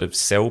then sort of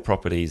sell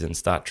properties and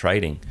start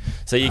trading.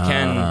 So you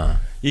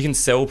can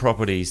sell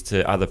properties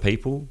to other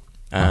people,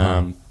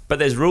 but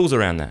there's rules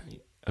around that.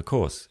 Of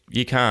course,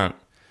 you can't.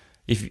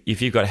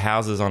 If you've got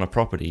houses on a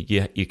property,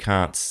 you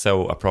can't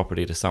sell a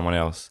property to someone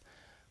else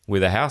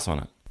with a house on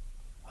it.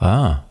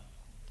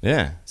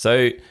 Yeah.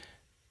 So,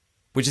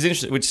 which is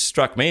interesting. Which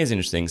struck me as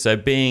interesting.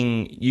 So,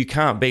 you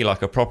can't be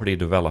like a property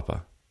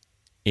developer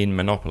in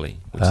Monopoly,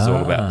 which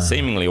is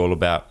seemingly all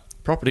about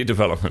property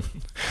development.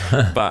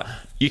 But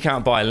you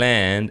can't buy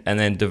land and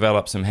then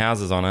develop some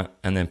houses on it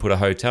and then put a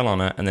hotel on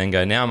it and then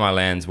go, now my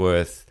land's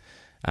worth,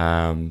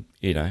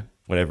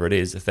 whatever it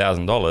is,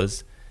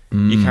 $1,000.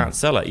 You can't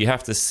sell it. You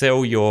have to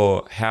sell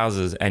your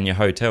houses and your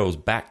hotels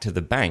back to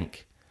the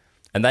bank,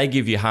 and they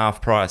give you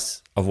half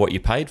price of what you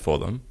paid for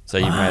them. So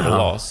you've made a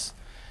loss.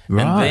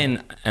 Right.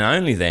 And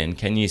only then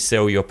can you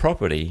sell your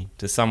property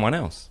to someone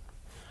else.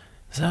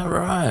 Is that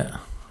right?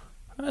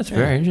 That's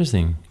very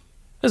interesting.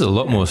 There's a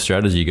lot more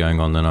strategy going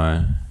on than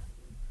I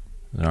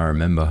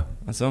remember.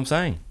 That's what I'm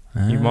saying.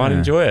 You might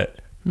enjoy it.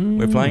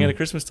 We're playing it at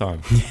Christmas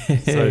time.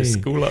 So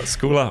school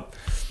up.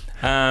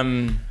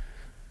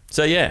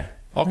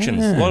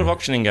 Auctions. A lot of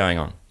auctioning going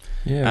on.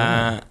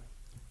 Yeah.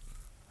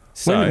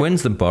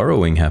 When's the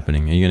borrowing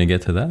happening? Are you going to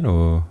get to that,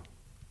 or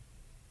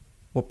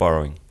what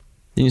borrowing?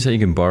 Didn't you say you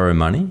can borrow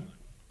money?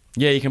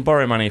 Yeah, you can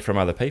borrow money from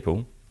other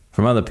people.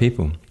 From other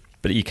people,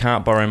 but you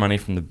can't borrow money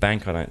from the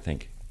bank, I don't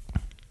think.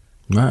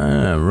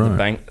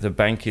 Right. The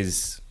bank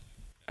is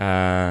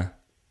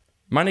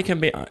money can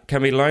be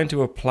loaned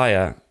to a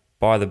player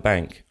by the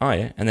bank. Oh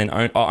yeah, and then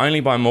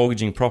only by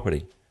mortgaging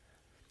property.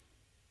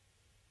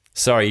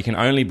 Sorry, you can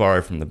only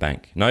borrow from the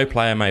bank. No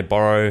player may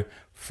borrow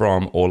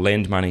from or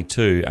lend money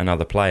to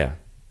another player.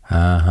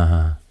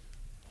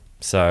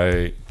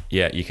 So,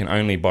 yeah, you can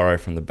only borrow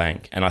from the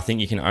bank. And I think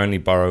you can only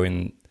borrow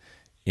in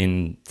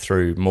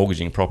through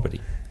mortgaging property.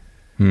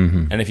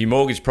 Mm-hmm. And if you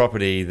mortgage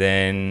property,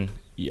 then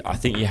I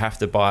think you have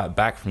to buy it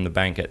back from the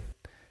bank at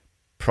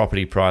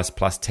property price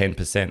plus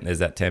 10%. There's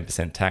that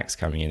 10% tax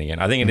coming in again.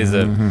 I think it is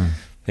I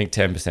think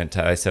 10%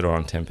 tax. They settle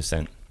on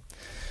 10%.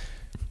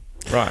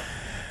 Right.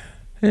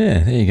 Yeah,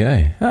 there you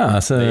go.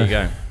 So there you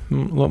go. A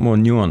lot more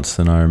nuance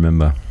than I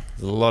remember.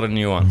 There's a lot of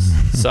nuance.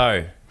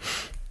 So,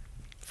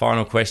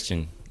 final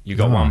question. You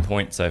got 1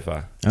 point so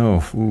far.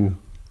 Ooh.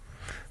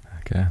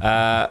 Okay.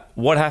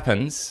 What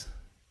happens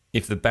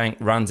if the bank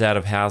runs out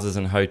of houses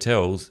and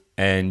hotels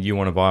and you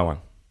want to buy one?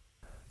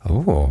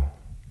 Oh,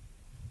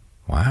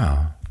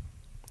 wow.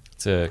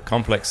 It's a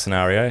complex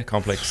scenario,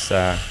 complex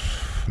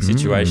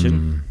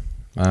situation.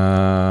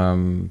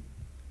 The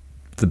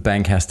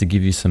bank has to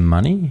give you some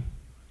money?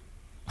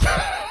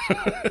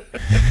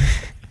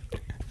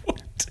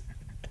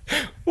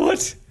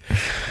 What?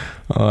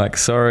 Oh, like,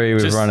 sorry,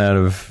 we've run out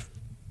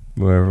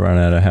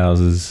of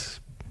houses.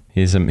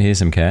 Here's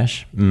some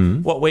cash.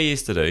 What we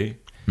used to do.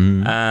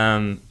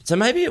 So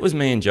maybe it was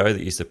me and Joe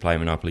that used to play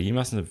Monopoly. You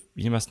mustn't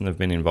have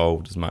been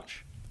involved as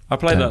much. I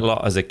played it a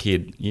lot as a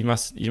kid. You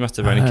must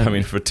have only come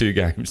in for 2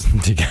 games.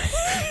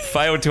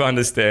 Failed to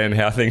understand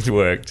how things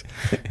worked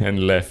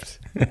and left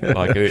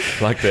like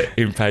the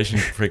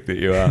impatient prick that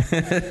you are.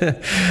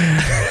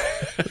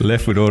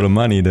 Left with all the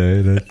money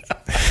though.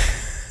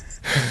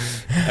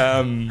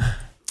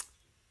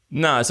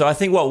 No, so I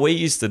think what we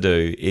used to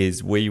do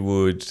is we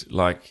would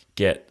like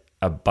get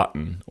a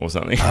button or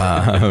something,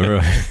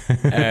 right.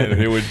 and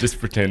it would just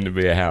pretend to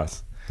be a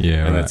house.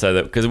 Yeah, and right. then so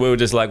that because we were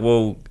just like,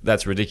 well,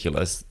 that's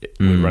ridiculous.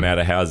 We run out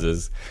of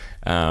houses.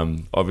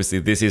 Obviously,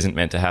 this isn't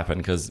meant to happen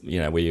because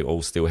we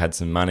all still had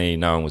some money.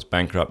 No one was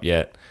bankrupt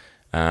yet.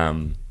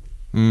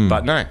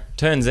 But no,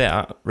 turns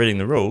out reading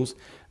the rules,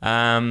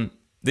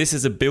 this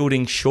is a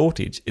building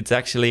shortage. It's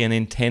actually an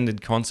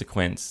intended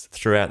consequence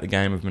throughout the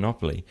game of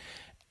Monopoly.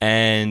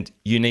 And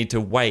you need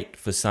to wait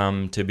for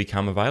some to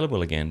become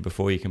available again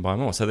before you can buy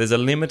more. So there's a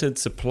limited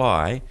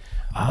supply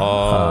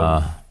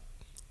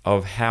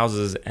of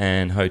houses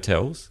and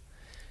hotels.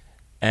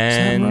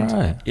 And is that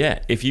right?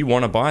 yeah, if you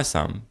want to buy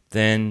some,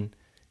 then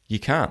you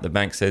can't. The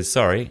bank says,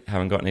 sorry,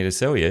 haven't got any to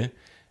sell you.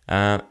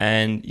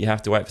 And you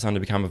have to wait for some to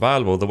become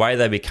available. The way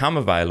they become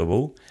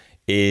available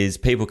is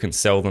people can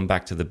sell them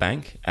back to the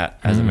bank at,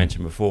 as I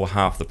mentioned before,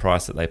 half the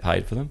price that they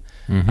paid for them.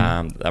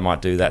 They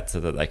might do that so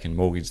that they can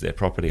mortgage their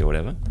property or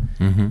whatever.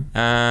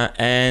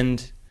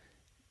 And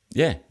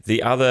yeah,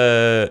 the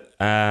other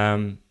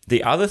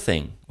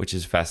thing which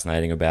is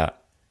fascinating about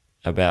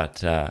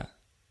the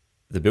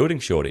building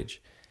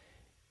shortage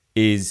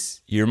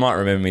is, you might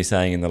remember me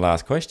saying in the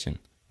last question,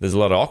 there's a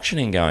lot of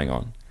auctioning going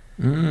on.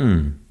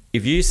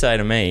 If you say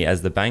to me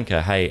as the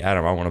banker, hey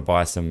Adam, I want to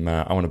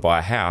buy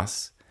a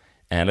house,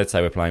 and let's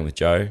say we're playing with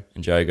Joe,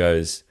 and Joe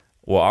goes,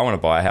 well, I want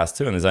to buy a house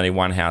too, and there's only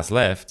one house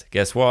left.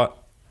 Guess what?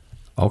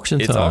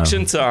 It's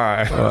auction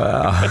time.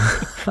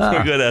 Wow.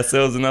 We've got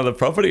ourselves another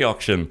property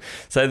auction.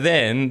 So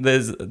then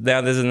there's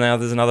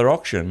another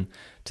auction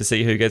to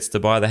see who gets to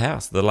buy the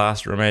house, the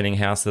last remaining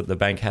house that the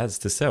bank has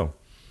to sell.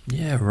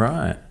 Yeah,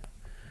 right.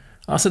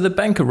 Oh, so the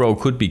banker role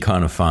could be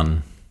kind of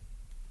fun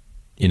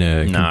in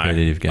a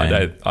competitive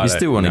game. You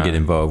still want to get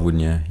involved,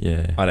 wouldn't you?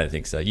 Yeah. I don't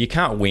think so. You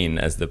can't win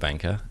as the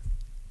banker.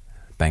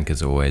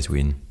 Bankers always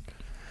win.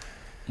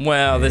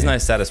 Well, there's no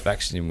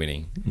satisfaction in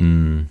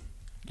winning.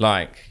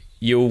 Like,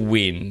 you'll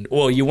win,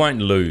 or you won't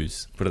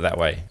lose, put it that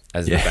way,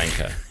 as the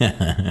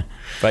banker.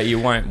 But you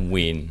won't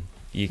win.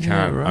 You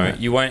can't. right.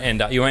 You won't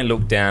end up. You won't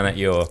look down at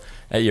your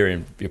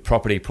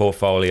property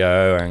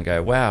portfolio and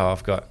go, "Wow,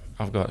 I've got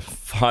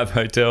 5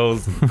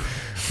 hotels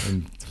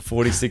and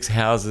 46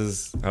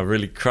 houses. I've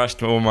really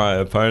crushed all my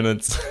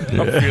opponents.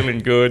 I'm feeling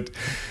good."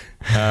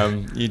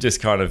 You just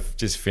kind of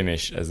just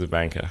finish as a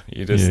banker.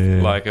 You just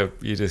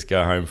you just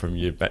go home from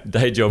your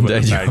day job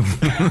at the bank.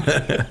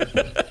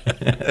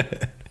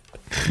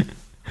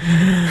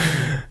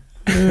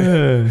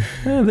 There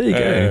you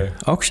go.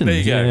 Auctions. There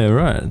you go. Yeah,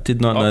 right. Did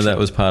not know that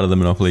was part of the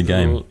Monopoly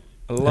game.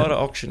 A lot of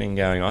auctioning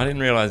going on. I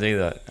didn't realise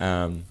either.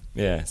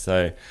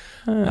 So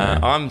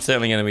I'm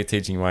certainly going to be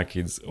teaching my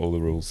kids all the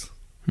rules.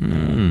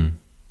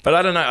 But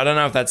I don't know. I don't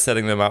know if that's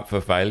setting them up for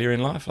failure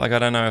in life. Like, I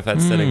don't know if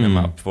that's setting them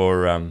up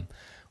for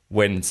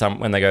when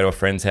they go to a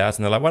friend's house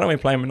and they're like, "Why don't we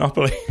play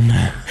Monopoly?"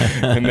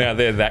 And now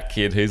they're that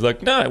kid who's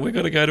like, "No, we've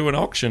got to go to an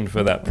auction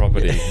for that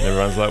property." And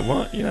everyone's like,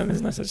 "What?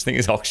 There's no such thing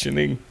as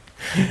auctioning."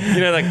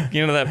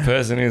 That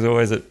person who's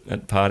always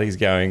at parties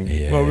going,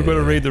 "Well, we've got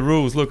to read the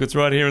rules. Look, it's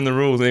right here in the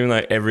rules." Even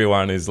though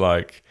everyone is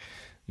like,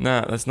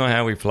 "No, that's not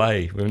how we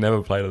play. We've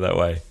never played it that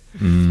way."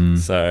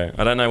 So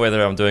I don't know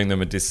whether I'm doing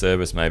them a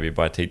disservice maybe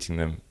by teaching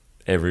them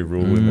every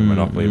rule in the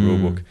Monopoly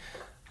rulebook.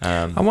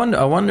 I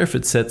wonder if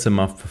it sets them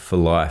up for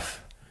life.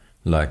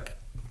 Like,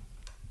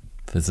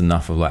 there's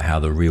enough of like how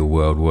the real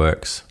world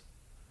works.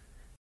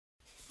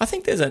 I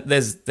think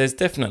there's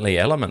definitely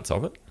elements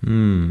of it.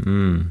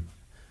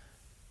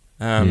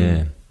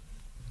 Yeah.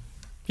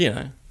 You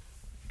know,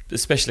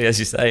 especially as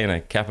you say in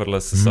a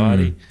capitalist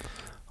society.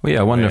 Well,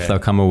 yeah, I wonder if they'll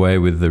come away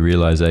with the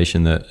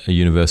realization that a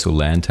universal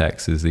land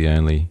tax is the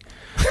only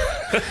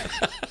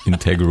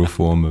integral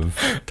form of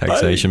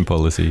taxation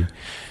policy.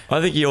 I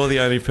think you're the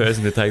only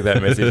person to take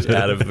that message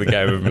out of the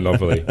game of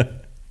Monopoly.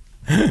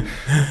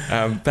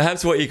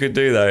 Perhaps what you could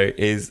do though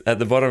is at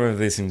the bottom of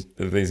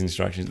these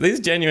instructions. These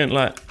are genuine,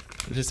 like,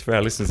 just for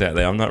our listeners out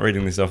there. I'm not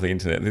reading this off the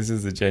internet. This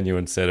is a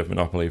genuine set of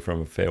Monopoly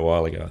from a fair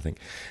while ago, I think.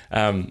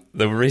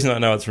 The reason I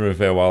know it's from a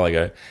fair while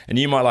ago, and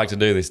you might like to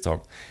do this,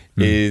 Tom,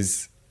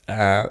 is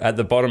at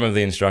the bottom of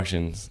the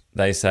instructions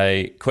they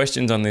say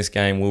questions on this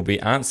game will be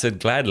answered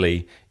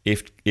gladly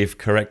if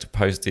correct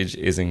postage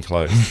is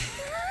enclosed.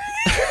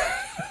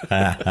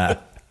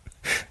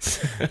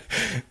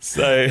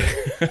 So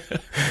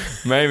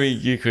maybe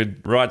you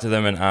could write to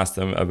them and ask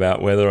them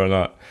about whether or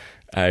not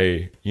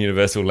a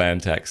universal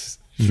land tax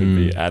should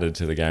be added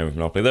to the game of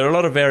Monopoly. There are a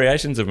lot of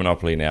variations of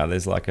Monopoly now.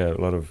 There's like a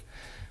lot of,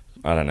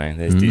 I don't know,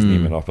 there's Disney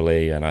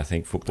Monopoly, and I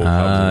think football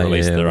clubs have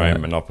released their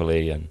own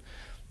Monopoly, and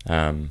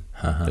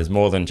there's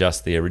more than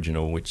just the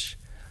original, which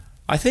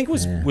I think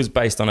was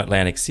based on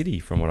Atlantic City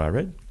from what I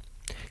read.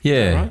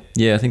 Yeah, right?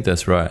 Yeah, I think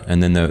that's right.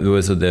 And then there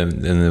was a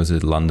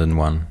London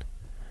one.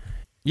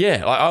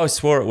 Yeah, I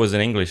swore it was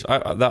in English.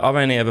 I've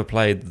only ever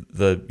played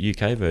the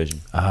UK version.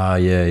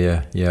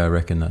 Yeah. I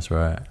reckon that's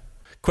right.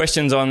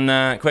 Questions on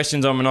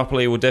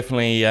Monopoly will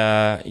definitely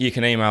you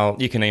can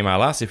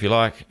email us if you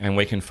like, and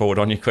we can forward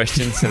on your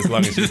questions as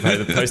long as you pay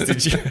the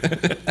postage.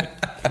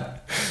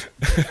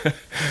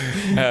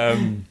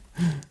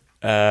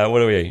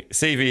 What are we?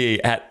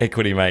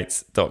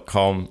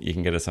 CVE@equitymates.com. You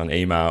can get us on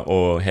email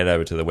or head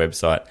over to the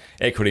website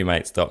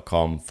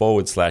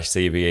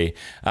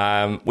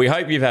equitymates.com/CVE. We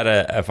hope you've had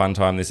a fun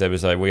time this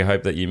episode. We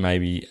hope that you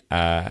maybe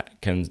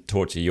can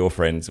torture your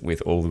friends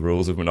with all the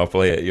rules of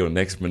Monopoly at your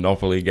next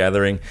Monopoly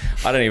gathering.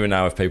 I don't even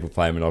know if people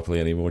play Monopoly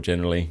anymore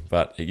generally,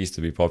 but it used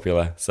to be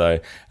popular.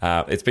 So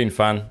it's been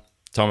fun.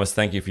 Thomas,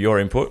 thank you for your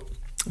input.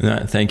 No,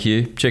 thank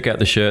you. Check out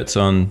the shirts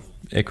on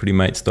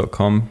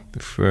equitymates.com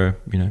for,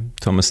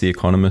 Thomas the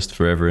Economist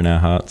forever in our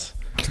hearts.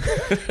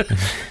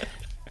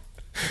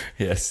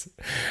 Yes.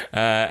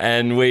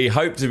 And we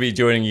hope to be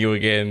joining you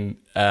again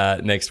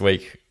next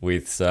week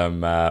with some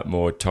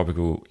more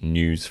topical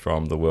news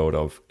from the world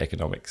of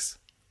economics.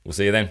 We'll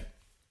see you then.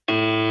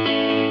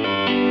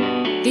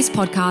 This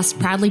podcast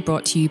proudly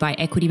brought to you by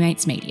Equity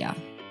Mates Media.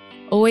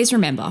 Always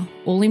remember,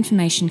 all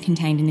information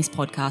contained in this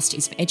podcast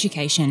is for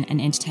education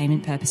and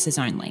entertainment purposes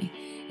only.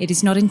 It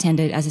is not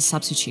intended as a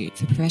substitute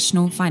for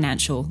professional,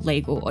 financial,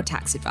 legal, or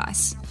tax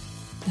advice.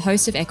 The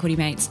hosts of Equity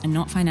Mates are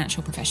not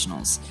financial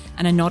professionals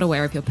and are not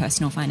aware of your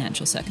personal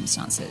financial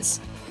circumstances.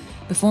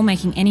 Before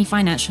making any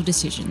financial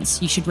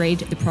decisions, you should read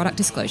the product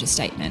disclosure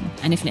statement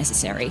and, if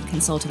necessary,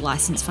 consult a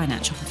licensed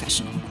financial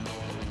professional.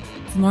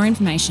 For more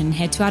information,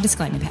 head to our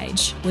disclaimer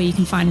page, where you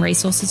can find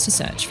resources to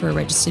search for a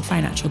registered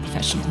financial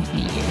professional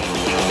near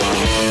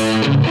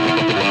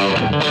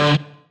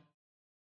you.